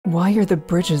Why are the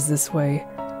bridges this way?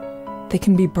 They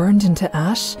can be burned into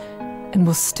ash and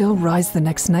will still rise the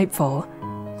next nightfall.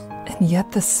 And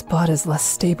yet this spot is less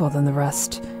stable than the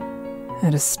rest.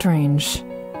 It is strange.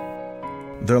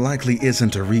 There likely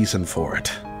isn't a reason for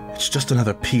it. It's just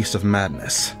another piece of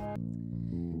madness.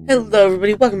 Hello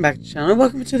everybody, welcome back to the channel.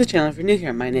 Welcome to the channel if you're new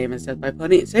here. My name is Death by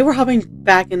Pony. Today we're hopping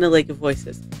back into Lake of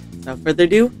Voices. Without further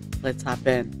ado, let's hop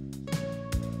in.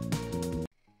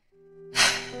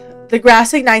 The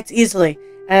grass ignites easily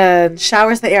and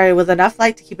showers the area with enough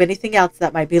light to keep anything else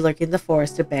that might be lurking in the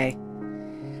forest at bay.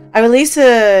 I release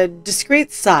a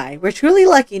discreet sigh. We're truly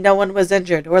lucky no one was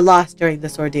injured or lost during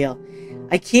this ordeal.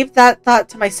 I keep that thought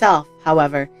to myself,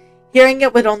 however. Hearing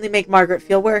it would only make Margaret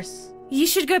feel worse. You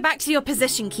should go back to your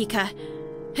position, Kika.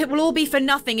 It will all be for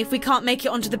nothing if we can't make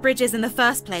it onto the bridges in the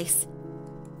first place.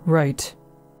 Right.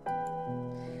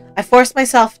 I force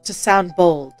myself to sound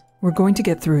bold. We're going to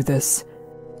get through this.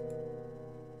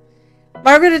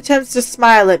 Margaret attempts to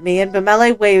smile at me, and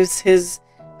Bemele waves as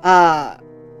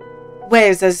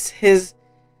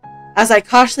I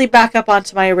cautiously back up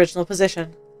onto my original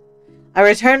position. I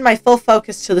return my full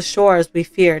focus to the shore as we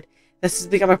feared. This has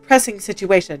become a pressing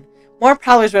situation. More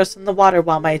prowlers rose from the water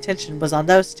while my attention was on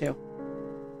those two.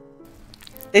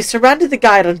 They surrounded the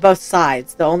guide on both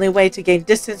sides. The only way to gain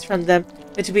distance from them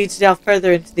would be to delve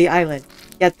further into the island.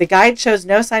 Yet the guide shows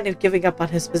no sign of giving up on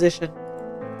his position.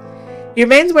 He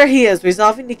remains where he is,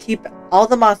 resolving to keep all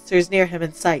the monsters near him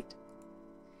in sight.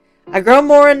 I grow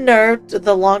more unnerved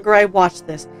the longer I watch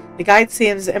this. The guide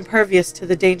seems impervious to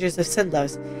the dangers of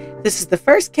Sinlos. This is the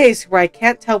first case where I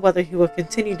can't tell whether he will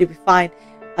continue to be fine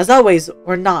as always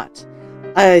or not.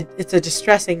 It's a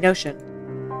distressing notion.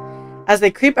 As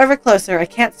they creep ever closer, I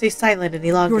can't stay silent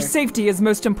any longer. Your safety is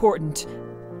most important.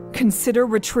 Consider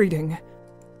retreating.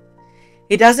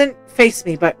 He doesn't face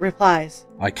me, but replies.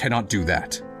 I cannot do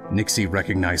that. Nixie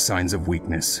recognized signs of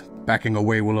weakness. Backing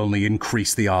away will only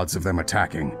increase the odds of them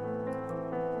attacking.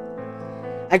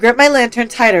 I grip my lantern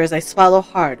tighter as I swallow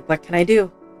hard. What can I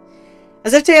do?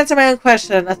 As if to answer my own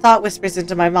question, a thought whispers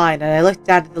into my mind, and I look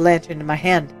down at the lantern in my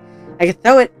hand. I can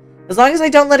throw it. As long as I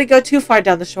don't let it go too far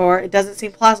down the shore, it doesn't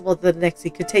seem plausible that Nixie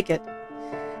could take it.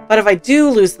 But if I do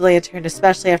lose the lantern,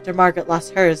 especially after Margaret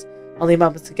lost hers only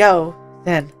moments ago,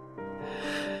 then...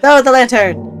 Throw the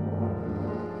lantern!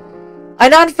 I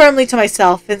nod firmly to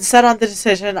myself and set on the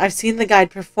decision. I've seen the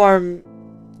guide perform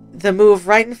the move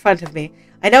right in front of me.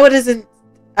 I know it isn't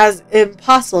as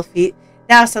impossible feat.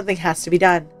 Now something has to be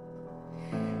done.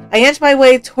 I inch my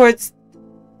way towards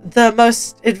the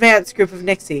most advanced group of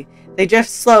Nixie. They drift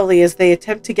slowly as they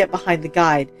attempt to get behind the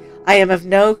guide. I am of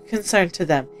no concern to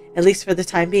them, at least for the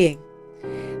time being.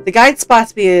 The guide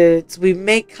spots me as we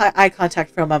make eye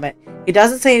contact for a moment. He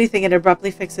doesn't say anything and abruptly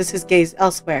fixes his gaze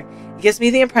elsewhere. It gives me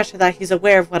the impression that he's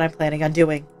aware of what I'm planning on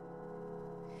doing.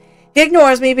 He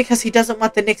ignores me because he doesn't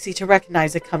want the Nixie to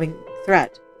recognize a coming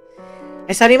threat.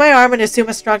 I steady my arm and assume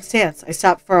a strong stance. I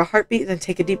stop for a heartbeat, then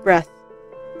take a deep breath.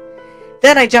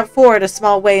 Then I jump forward a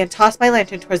small way and toss my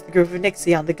lantern towards the group of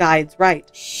Nixie on the guide's right.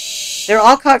 They're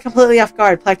all caught completely off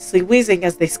guard, practically wheezing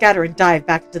as they scatter and dive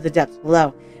back into the depths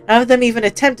below. None of them even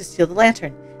attempt to steal the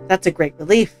lantern. That's a great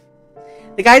relief.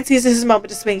 The guide seizes his moment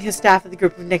to swing his staff at the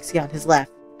group of Nixie on his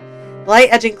left. The light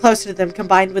edging closer to them,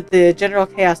 combined with the general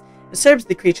chaos, disturbs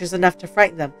the creatures enough to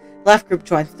frighten them. The left group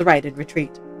joins the right in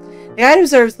retreat. The guide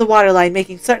observes the waterline,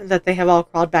 making certain that they have all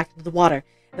crawled back into the water,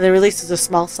 and then releases a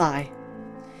small sigh.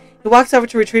 He walks over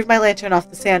to retrieve my lantern off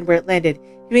the sand where it landed,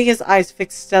 keeping his eyes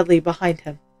fixed steadily behind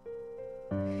him.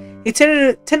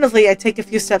 Tentatively, I take a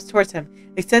few steps towards him,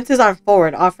 extends his arm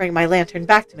forward, offering my lantern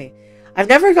back to me. I've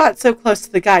never got so close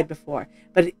to the guide before,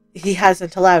 but he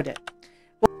hasn't allowed it.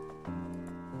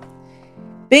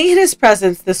 Being in his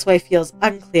presence this way feels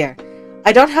unclear.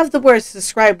 I don't have the words to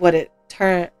describe what it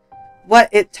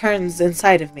turns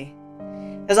inside of me.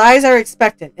 His eyes are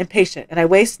expectant, impatient, and I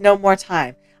waste no more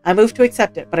time. I move to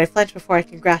accept it, but I flinch before I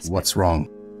can grasp it. What's wrong?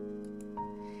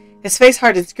 His face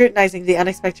hardens, scrutinizing the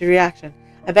unexpected reaction.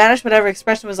 I banish whatever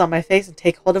expression was on my face and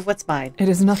take hold of what's mine. It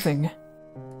is nothing.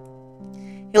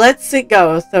 He lets it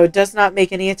go, though does not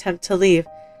make any attempt to leave.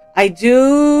 I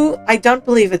don't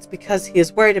believe it's because he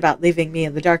is worried about leaving me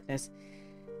in the darkness.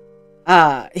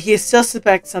 He still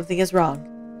suspects something is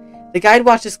wrong. The guide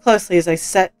watches closely as I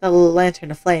set the lantern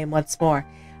aflame once more.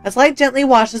 As light gently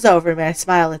washes over me, I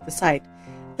smile at the sight.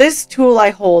 This tool I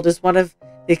hold is one of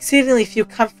the exceedingly few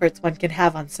comforts one can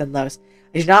have on Sinlos.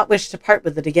 I do not wish to part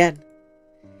with it again.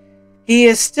 He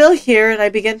is still here, and I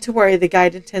begin to worry the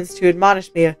guide intends to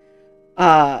admonish me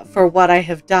for what I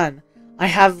have done. I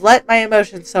have let my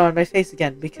emotions show on my face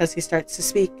again because he starts to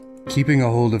speak. Keeping a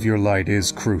hold of your light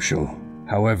is crucial.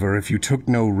 However, if you took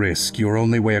no risk, your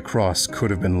only way across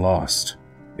could have been lost.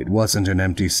 It wasn't an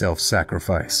empty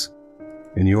self-sacrifice.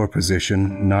 In your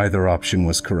position, neither option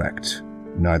was correct.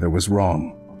 Neither was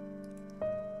wrong.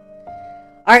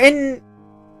 Arden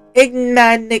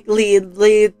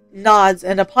enigmatically nods,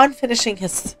 and upon finishing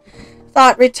his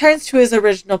thought, returns to his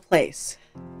original place.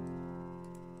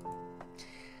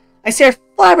 I stare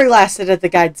flabbergasted at the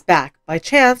guide's back. By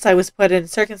chance, I was put in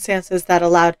circumstances that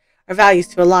allowed our values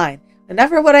to align, but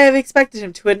never would I have expected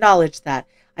him to acknowledge that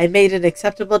I had made an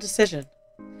acceptable decision.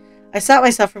 I stopped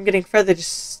myself from getting further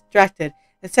distracted,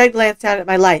 instead glanced down at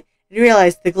my light, and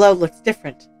realized the glow looked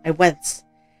different. I winced.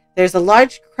 There's a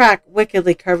large crack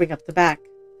wickedly curving up the back.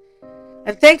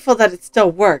 I'm thankful that it still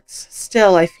works.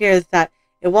 Still, I fear that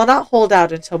it will not hold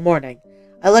out until morning.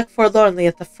 I look forlornly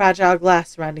at the fragile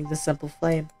glass surrounding the simple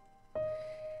flame.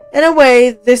 In a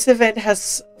way, this event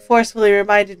has forcefully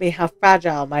reminded me how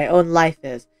fragile my own life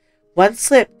is. One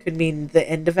slip could mean the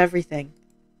end of everything.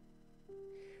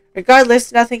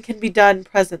 Regardless, nothing can be done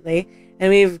presently, and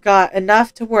we've got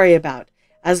enough to worry about.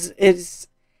 As it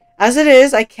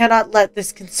is, I cannot let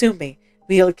this consume me.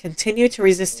 We'll continue to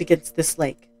resist against this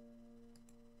lake.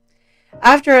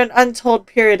 After an untold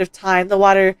period of time, the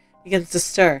water begins to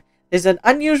stir. There's an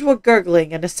unusual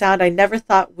gurgling and a sound I never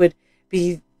thought would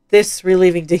be this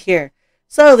relieving to hear.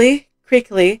 Slowly,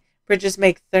 creakily, bridges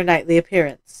make their nightly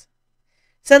appearance.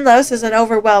 Sinlos is an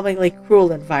overwhelmingly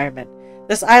cruel environment.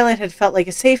 This island had felt like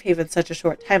a safe haven such a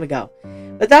short time ago,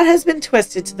 but that has been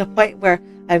twisted to the point where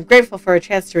I am grateful for a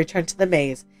chance to return to the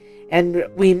maze, and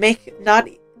we may not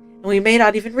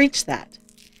even reach that.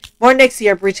 More Nixie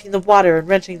are breaching the water and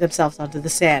wrenching themselves onto the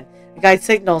sand. The guide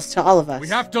signals to all of us. We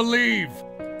have to leave!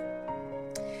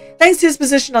 Thanks to his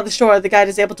position on the shore, the guide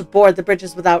is able to board the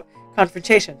bridges without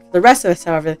confrontation. For the rest of us,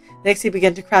 however, the Nixie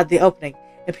begin to crowd the opening.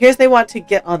 It appears they want to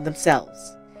get on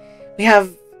themselves. We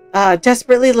have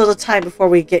desperately little time before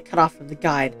we get cut off from the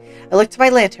guide. I look to my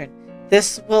lantern.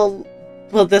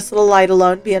 Will this little light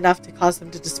alone be enough to cause them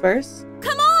to disperse?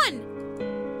 Come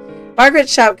on!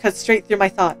 Margaret's shout cuts straight through my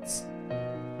thoughts.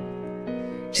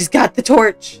 She's got the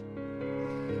torch.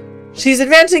 She's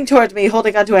advancing towards me,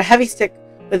 holding onto a heavy stick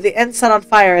with the end set on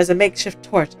fire as a makeshift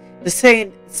torch. The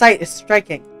same sight is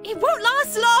striking. It won't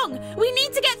last long! We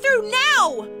need to get through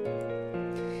now!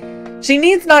 She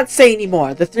needs not say any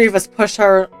more. The three of us push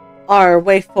our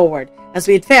way forward. As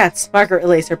we advance, Margaret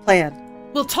relays her plan.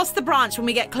 We'll toss the branch when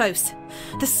we get close.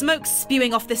 The smoke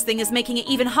spewing off this thing is making it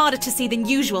even harder to see than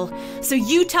usual. So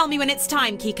you tell me when it's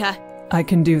time, Kika. I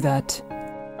can do that.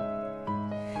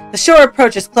 The shore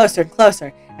approaches closer and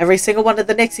closer. Every single one of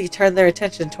the Nixie turn their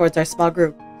attention towards our small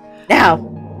group. Now!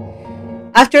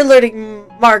 After alerting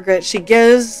Margaret, she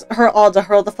gives her all to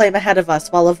hurl the flame ahead of us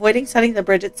while avoiding setting the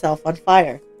bridge itself on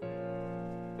fire.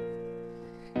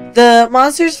 The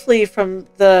monsters flee from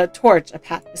the torch. A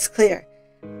path is clear.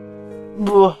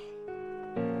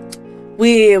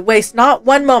 We waste not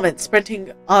one moment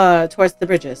sprinting towards the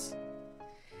bridges.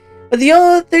 With the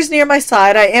others near my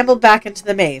side, I amble back into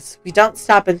the maze. We don't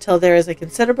stop until there is a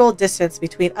considerable distance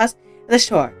between us and the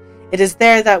shore. It is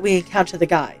there that we encounter the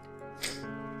guide.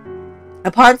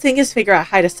 Upon seeing his figure, I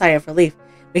hide a sigh of relief.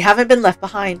 We haven't been left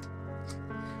behind.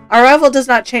 Our arrival does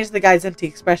not change the guide's empty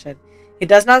expression. He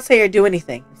does not say or do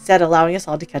anything, instead allowing us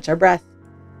all to catch our breath.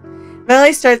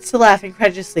 Melly starts to laugh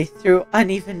incredulously through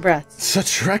uneven breaths.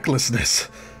 Such recklessness.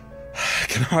 I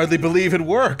can hardly believe it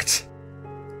worked.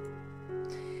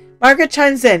 Margaret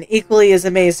chimes in, equally as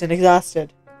amazed and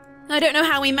exhausted. I don't know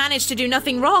how we managed to do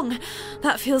nothing wrong.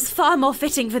 That feels far more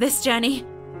fitting for this journey.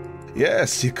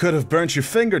 Yes, you could have burnt your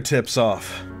fingertips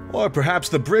off. Or perhaps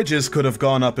the bridges could have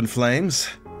gone up in flames.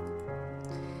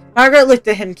 Margaret looked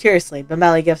at him curiously, but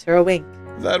Melly gives her a wink.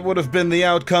 That would have been the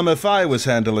outcome if I was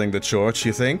handling the torch,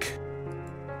 you think?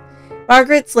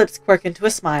 Margaret's lips quirk into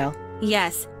a smile.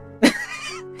 Yes.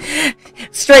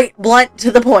 Straight, blunt,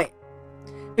 to the point.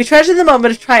 We treasure the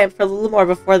moment of triumph for a little more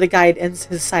before the guide ends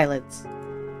his silence.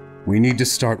 We need to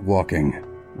start walking.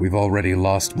 We've already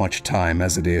lost much time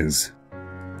as it is.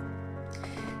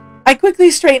 I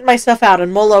quickly straighten myself out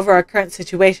and mull over our current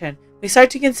situation. We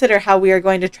start to consider how we are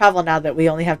going to travel now that we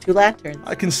only have 2 lanterns.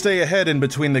 I can stay ahead in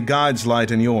between the guide's light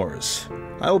and yours.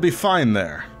 I will be fine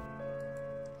there.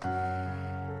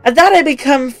 At that I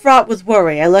become fraught with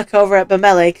worry. I look over at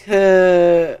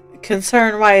Bamele,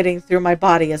 concern rioting through my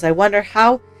body as I wonder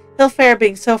how he'll fare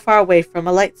being so far away from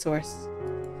a light source.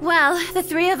 Well, the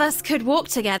 3 of us could walk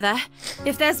together.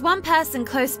 If there's one person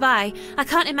close by, I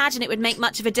can't imagine it would make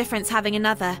much of a difference having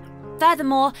another.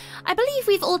 Furthermore, I believe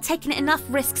we've all taken enough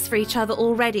risks for each other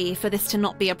already for this to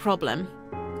not be a problem.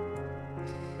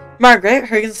 Margaret,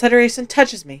 her consideration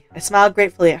touches me. I smile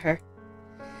gratefully at her.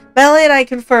 Melanie and I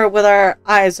confer with our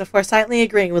eyes before silently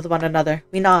agreeing with one another.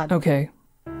 We nod. Okay,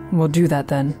 we'll do that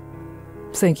then.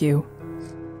 Thank you.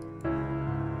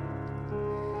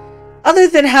 Other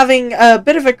than having a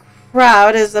bit of a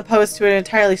crowd as opposed to an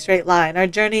entirely straight line, our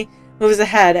journey moves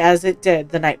ahead as it did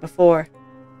the night before.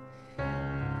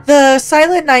 The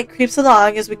silent night creeps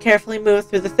along as we carefully move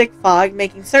through the thick fog,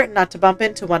 making certain not to bump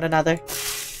into one another.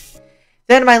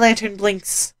 Then my lantern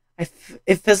blinks.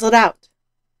 It fizzled out.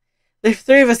 The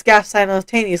three of us gasp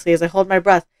simultaneously as I hold my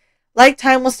breath, like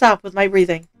time will stop with my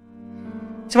breathing.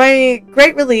 To my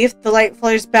great relief, the light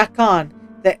flares back on.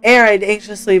 The air I'd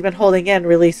anxiously been holding in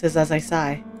releases as I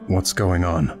sigh. What's going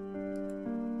on?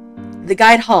 The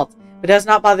guide halts, but does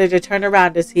not bother to turn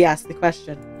around as he asks the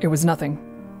question. It was nothing.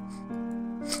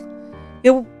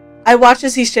 I watch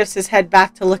as he shifts his head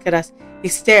back to look at us. He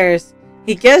stares.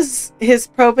 He gives his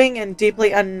probing and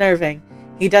deeply unnerving.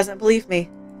 He doesn't believe me.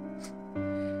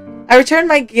 I return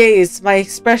his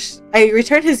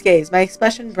gaze, my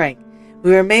expression blank.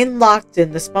 We remain locked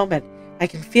in this moment. I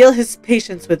can feel his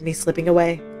patience with me slipping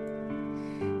away.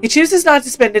 He chooses not to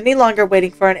spend any longer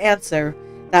waiting for an answer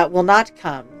that will not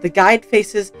come. The guide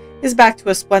faces his back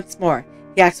to us once more.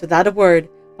 He acts without a word,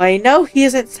 but I know he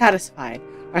isn't satisfied.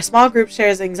 Our small group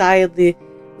shares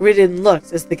anxiety-ridden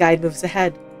looks as the guide moves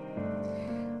ahead.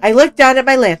 I look down at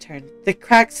my lantern. The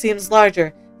crack seems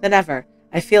larger than ever.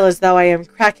 I feel as though I am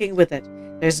cracking with it.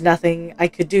 There's nothing I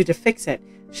could do to fix it,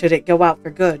 should it go out for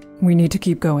good. We need to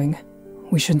keep going.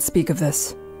 We shouldn't speak of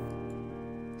this.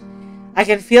 I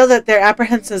can feel that they're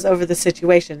apprehensive over the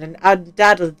situation and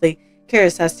undoubtedly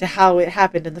curious as to how it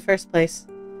happened in the first place.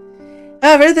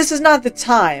 However, this is not the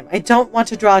time. I don't want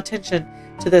to draw attention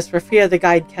to this for fear of the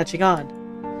guide catching on.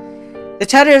 The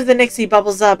chatter of the Nixie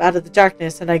bubbles up out of the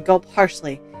darkness, and I gulp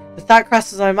harshly. The thought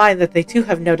crosses my mind that they too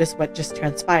have noticed what just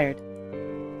transpired.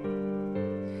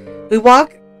 We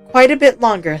walk quite a bit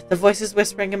longer. The voices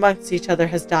whispering amongst each other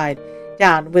has died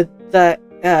down, with the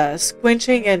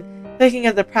squinching and clicking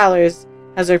of the prowlers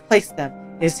has replaced them.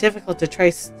 It is difficult to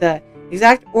trace the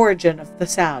exact origin of the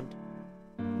sound.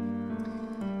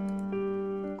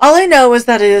 All I know is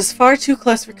that it is far too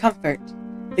close for comfort.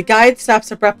 The guide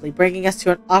stops abruptly, bringing us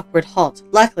to an awkward halt.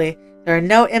 Luckily, there are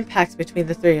no impacts between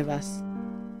the three of us.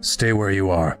 Stay where you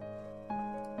are.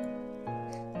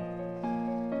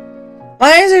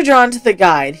 My eyes are drawn to the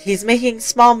guide. He's making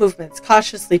small movements,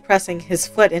 cautiously pressing his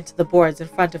foot into the boards in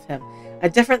front of him. A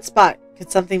different spot.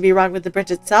 Could something be wrong with the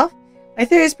bridge itself? My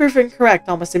theory is proven correct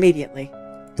almost immediately.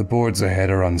 The boards ahead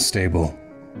are unstable.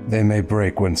 They may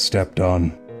break when stepped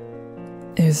on.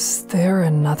 Is there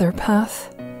another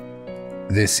path?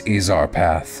 This is our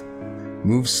path.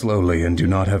 Move slowly and do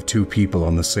not have two people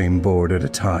on the same board at a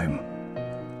time.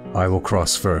 I will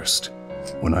cross first.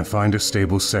 When I find a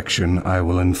stable section, I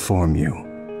will inform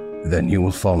you. Then you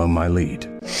will follow my lead.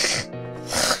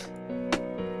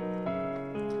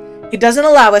 He doesn't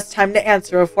allow us time to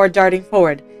answer before darting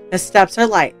forward. His steps are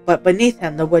light, but beneath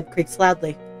him the wood creaks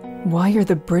loudly. Why are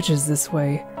the bridges this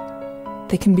way?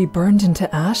 They can be burned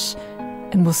into ash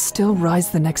and will still rise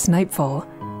the next nightfall.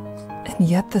 And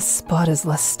yet this spot is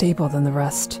less stable than the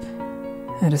rest.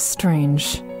 It is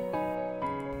strange.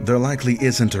 There likely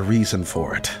isn't a reason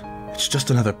for it. It's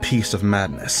just another piece of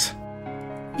madness.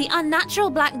 The unnatural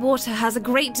black water has a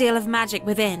great deal of magic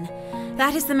within.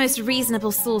 That is the most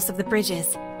reasonable source of the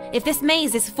bridges. If this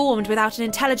maze is formed without an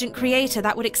intelligent creator,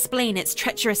 that would explain its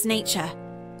treacherous nature.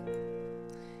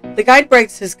 The guide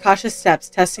breaks his cautious steps,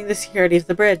 testing the security of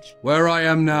the bridge. Where I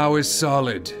am now is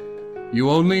solid. You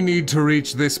only need to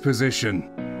reach this position.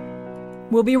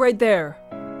 We'll be right there.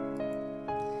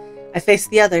 I face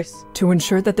the others. To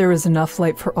ensure that there is enough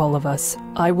light for all of us,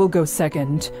 I will go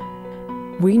second.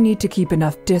 We need to keep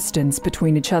enough distance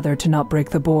between each other to not break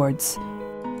the boards.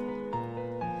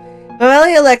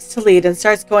 Moelia elects to lead and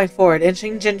starts going forward,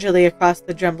 inching gingerly across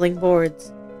the trembling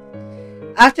boards.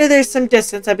 After there's some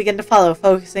distance, I begin to follow,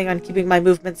 focusing on keeping my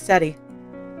movement steady.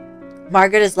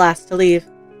 Margaret is last to leave.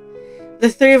 The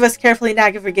three of us carefully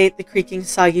navigate the creaking,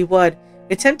 soggy wood.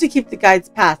 We attempt to keep the guide's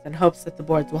path in hopes that the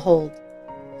boards will hold.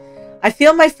 I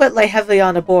feel my foot lay heavily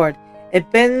on a board.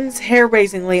 It bends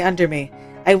hair-raisingly under me.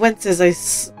 I wince as I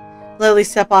slowly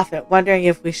step off it, wondering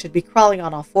if we should be crawling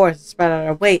on all fours to spread out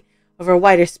our weight over a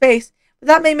wider space, but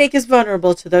that may make us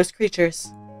vulnerable to those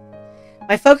creatures.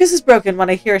 My focus is broken when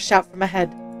I hear a shout from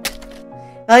ahead.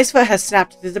 Ellie's foot has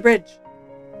snapped through the bridge.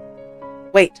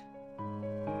 Wait.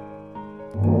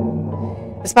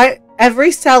 Despite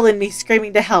every cell in me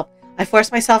screaming to help, I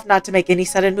force myself not to make any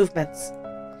sudden movements.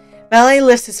 Melanie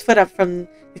lifts his foot up from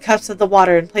the cups of the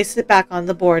water and places it back on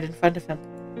the board in front of him.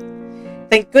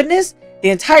 Thank goodness, the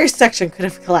entire section could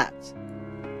have collapsed.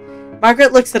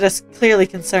 Margaret looks at us, clearly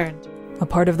concerned. A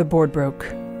part of the board broke.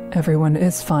 Everyone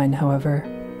is fine, however.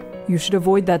 You should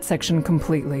avoid that section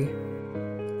completely.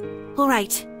 All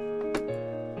right.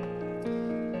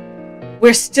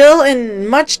 We're still in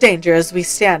much danger as we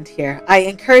stand here. I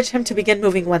encourage him to begin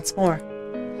moving once more.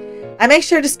 I make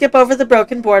sure to skip over the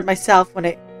broken board myself when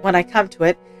I come to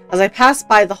it. As I pass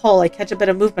by the hole, I catch a bit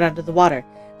of movement under the water,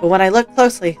 but when I look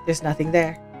closely, there's nothing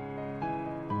there.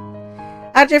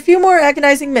 After a few more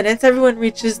agonizing minutes, everyone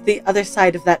reaches the other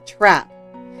side of that trap.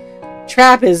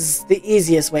 Trap is the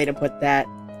easiest way to put that.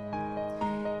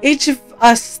 Each of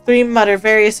us three mutter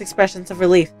various expressions of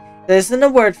relief. There isn't a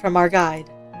word from our guide.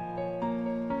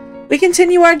 We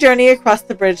continue our journey across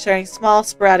the bridge, sharing small,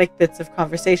 sporadic bits of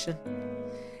conversation,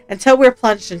 until we're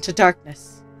plunged into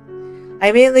darkness. I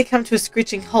immediately come to a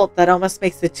screeching halt that almost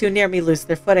makes the two near me lose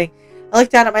their footing. I look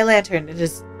down at my lantern. It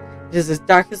is as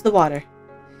dark as the water.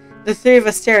 The three of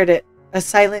us stare at it, a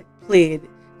silent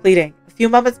pleading. A few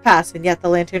moments pass, and yet the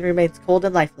lantern remains cold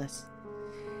and lifeless.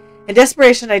 In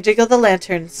desperation, I jiggle the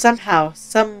lantern. Somehow,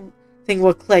 something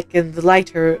will click, and the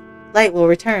light will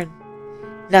return.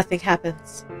 Nothing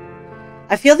happens.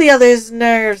 I feel the others'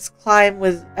 nerves climb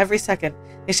with every second.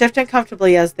 They shift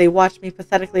uncomfortably as they watch me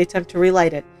pathetically attempt to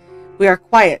relight it. We are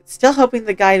quiet, still hoping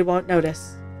the guide won't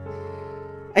notice.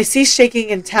 I cease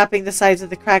shaking and tapping the sides of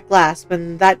the cracked glass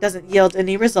when that doesn't yield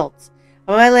any results.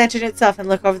 I move my lantern itself and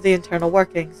look over the internal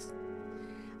workings.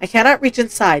 I cannot reach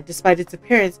inside. Despite its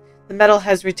appearance, the metal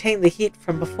has retained the heat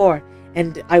from before,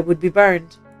 and I would be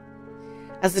burned.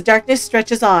 As the darkness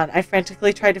stretches on, I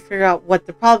frantically try to figure out what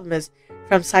the problem is,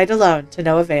 from sight alone, to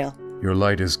no avail. Your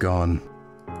light is gone.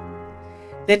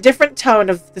 The indifferent tone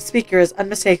of the speaker is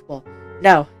unmistakable.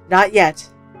 No, not yet.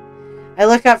 I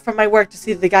look up from my work to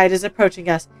see the guide is approaching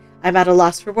us. I'm at a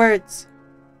loss for words.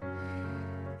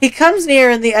 He comes near,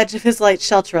 and the edge of his light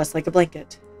shelters us like a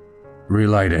blanket.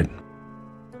 Relight it.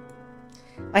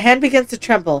 My hand begins to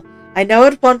tremble. I know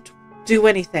it won't do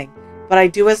anything, but I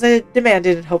do as I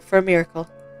demanded and hope for a miracle.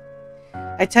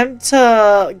 I attempt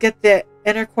to get the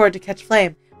inner cord to catch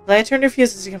flame. The lantern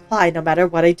refuses to comply no matter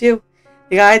what I do.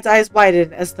 The guide's eyes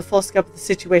widen as the full scope of the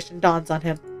situation dawns on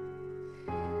him.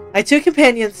 My two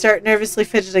companions start nervously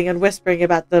fidgeting and whispering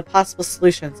about the possible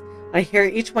solutions. I hear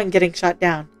each one getting shot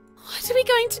down. What are we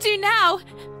going to do now?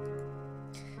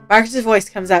 Marcus's voice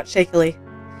comes out shakily.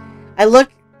 I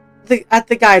look at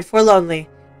the guide forlornly.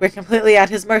 We're completely at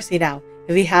his mercy now,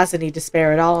 if he has any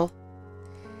despair at all.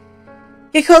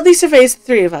 He coldly surveys the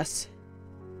three of us.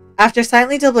 After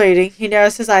silently deliberating, he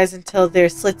narrows his eyes until there are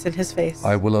slits in his face.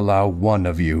 I will allow one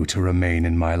of you to remain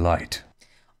in my light.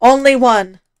 Only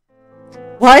one.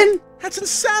 One? That's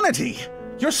insanity!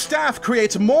 Your staff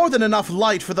creates more than enough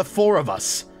light for the four of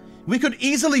us. We could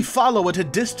easily follow at a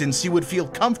distance you would feel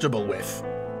comfortable with.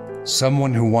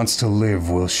 Someone who wants to live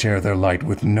will share their light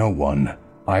with no one.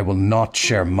 I will not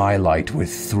share my light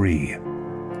with three.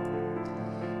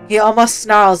 He almost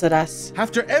snarls at us.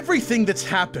 After everything that's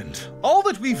happened, all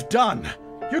that we've done,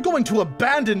 you're going to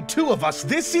abandon two of us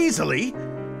this easily?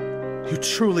 You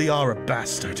truly are a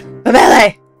bastard.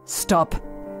 Babele! Stop.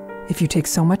 If you take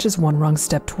so much as one wrong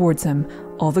step towards him,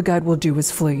 all the guide will do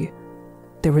is flee.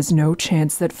 There is no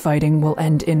chance that fighting will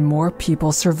end in more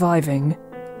people surviving.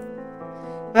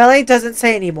 Babele doesn't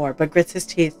say any more, but grits his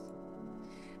teeth.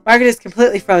 Margaret is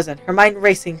completely frozen, her mind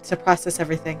racing to process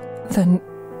everything. Then,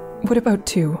 what about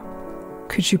two?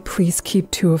 Could you please keep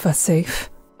two of us safe?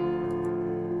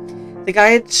 The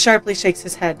guide sharply shakes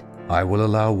his head. I will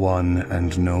allow one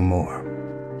and no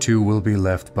more. Two will be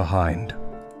left behind.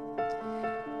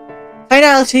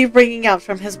 Finality ringing out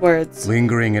from his words.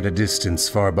 Lingering at a distance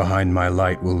far behind my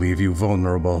light will leave you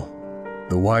vulnerable.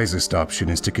 The wisest option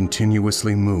is to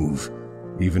continuously move,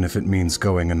 even if it means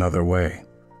going another way.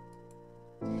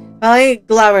 Babele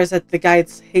glowers at the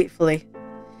guides hatefully.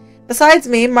 Besides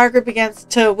me, Margaret begins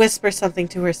to whisper something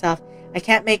to herself. I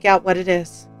can't make out what it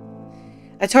is.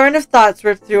 A torrent of thoughts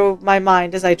rip through my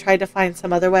mind as I try to find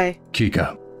some other way.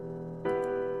 Kika.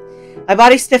 My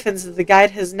body stiffens as the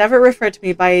guide has never referred to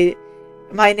me by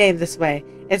my name this way.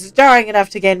 It's jarring enough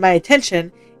to gain my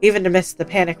attention, even to miss the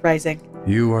panic rising.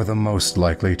 You are the most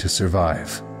likely to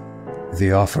survive.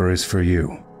 The offer is for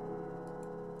you.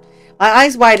 My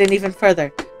eyes widen even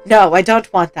further. No, I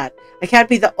don't want that. I can't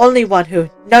be the only one who...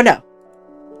 No.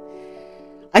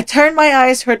 I turn my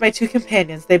eyes toward my two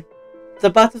companions. The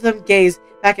both of them gaze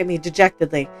back at me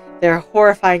dejectedly, their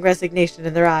horrifying resignation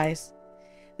in their eyes.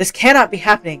 This cannot be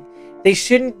happening. They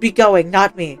shouldn't be going,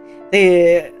 not me.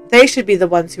 They should be the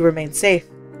ones who remain safe.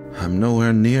 I'm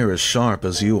nowhere near as sharp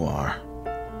as you are.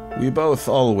 We both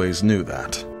always knew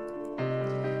that.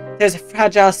 There's a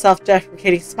fragile,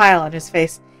 self-deprecating smile on his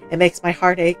face. It makes my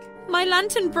heart ache. My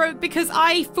lantern broke because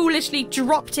I foolishly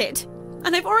dropped it.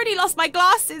 And I've already lost my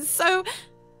glasses, so...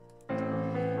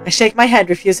 I shake my head,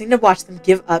 refusing to watch them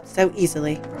give up so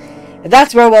easily. And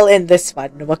that's where we'll end this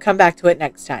one, and we'll come back to it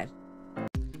next time.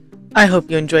 I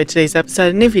hope you enjoyed today's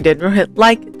episode, and if you did, hit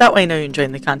like. That way I know you're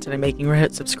enjoying the content I'm making.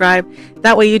 Hit subscribe.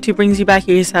 That way YouTube brings you back.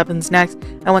 Here's what happens next.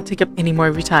 I won't take up any more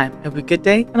of your time. Have a good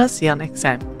day, and I'll see y'all next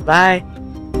time. Bye.